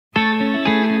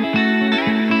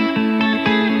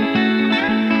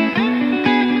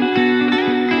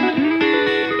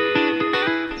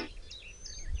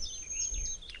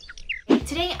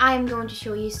I'm going to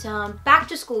show you some back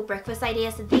to school breakfast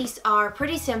ideas. These are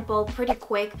pretty simple, pretty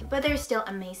quick, but they're still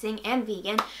amazing and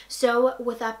vegan. So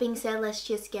with that being said, let's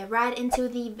just get right into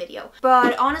the video.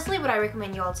 But honestly, what I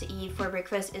recommend you all to eat for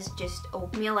breakfast is just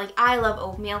oatmeal. Like, I love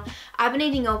oatmeal. I've been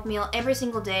eating oatmeal every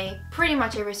single day, pretty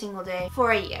much every single day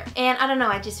for a year. And I don't know,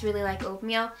 I just really like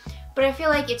oatmeal. But I feel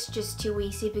like it's just too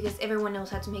easy because everyone knows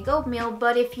how to make oatmeal.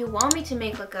 But if you want me to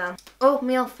make like a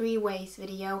oatmeal 3 ways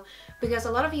video, because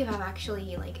a lot of you have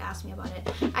actually like asked me about it,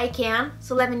 I can,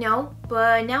 so let me know.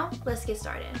 But now let's get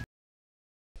started.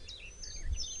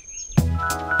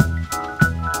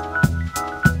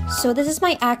 So this is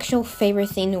my actual favorite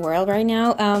thing in the world right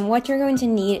now. What you're going to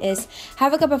need is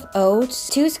half a cup of oats,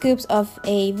 2 scoops of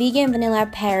a vegan vanilla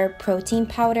pear protein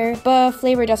powder, but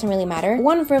flavor doesn't really matter,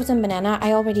 1 frozen banana,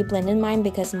 I already blended mine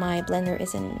because my blender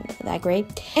isn't that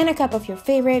great, and a cup of your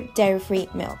favorite dairy-free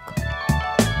milk.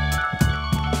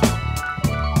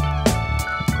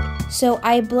 So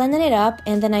I blended it up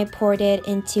and then I poured it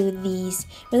into these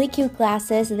really cute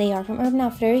glasses. They are from Urban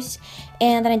Outfitters.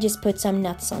 And then I just put some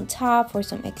nuts on top for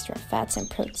some extra fats and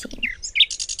protein.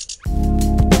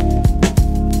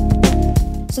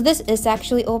 So this is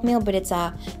actually oatmeal, but it's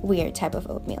a weird type of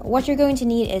oatmeal. What you're going to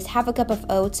need is half a cup of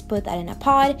oats, put that in a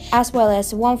pod, as well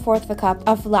as 1/4 of a cup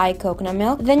of light coconut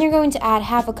milk. Then you're going to add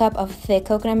half a cup of thick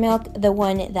coconut milk, the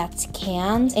one that's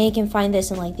canned. And you can find this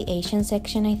in like the Asian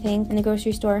section, I think, in the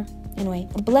grocery store. Anyway,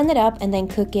 blend it up and then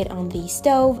cook it on the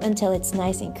stove until it's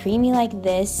nice and creamy like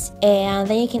this. And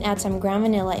then you can add some ground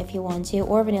vanilla if you want to,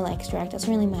 or vanilla extract,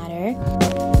 doesn't really matter.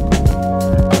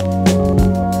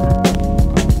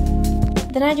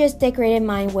 Then I just decorated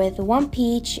mine with 1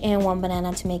 peach and 1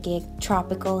 banana to make it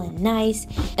tropical and nice.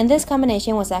 And this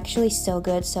combination was actually so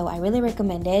good, so I really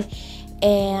recommend it.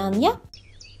 And yeah.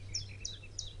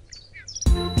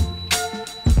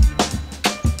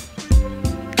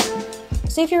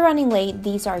 So if you're running late,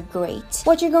 these are great.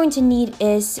 What you're going to need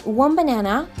is 1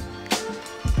 banana.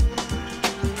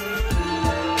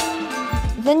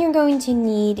 Then you're going to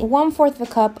need 1/4 of a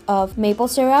cup of maple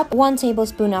syrup, 1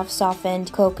 tablespoon of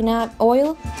softened coconut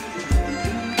oil,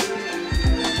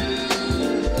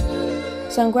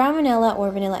 some ground vanilla or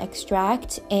vanilla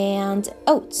extract, and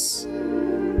oats.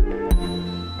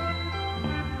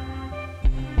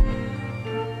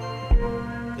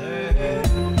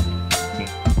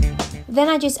 Then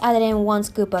I just added in 1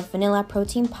 scoop of vanilla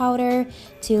protein powder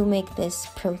to make this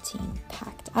protein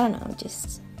packed. I don't know,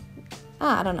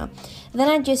 I don't know. Then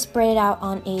I just spread it out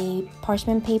on a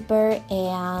parchment paper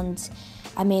and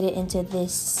I made it into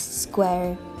this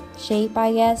square shape,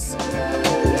 I guess.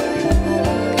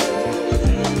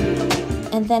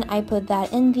 And then I put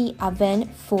that in the oven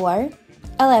for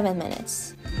 11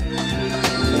 minutes.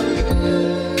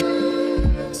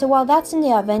 So while that's in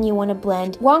the oven, you want to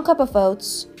blend 1 cup of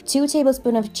oats, 2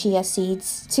 tablespoons of chia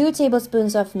seeds, 2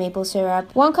 tablespoons of maple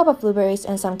syrup, 1 cup of blueberries,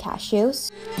 and some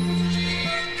cashews.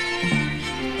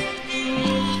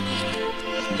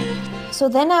 So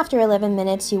then after 11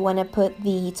 minutes, you want to put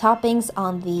the toppings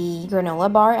on the granola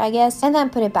bar, I guess, and then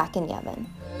put it back in the oven.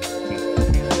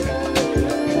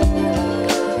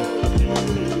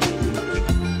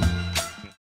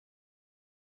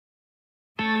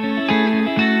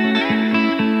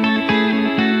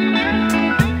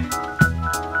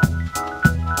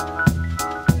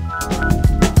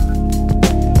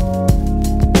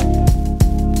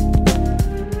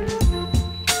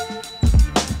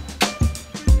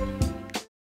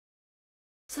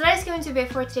 So that is going to be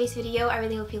it for today's video. I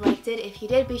really hope you liked it. If you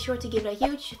did, be sure to give it a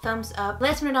huge thumbs up.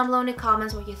 Let me know down below in the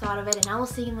comments what you thought of it, and I will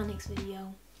see you in my next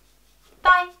video.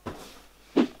 Bye!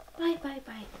 Bye, bye,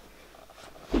 bye.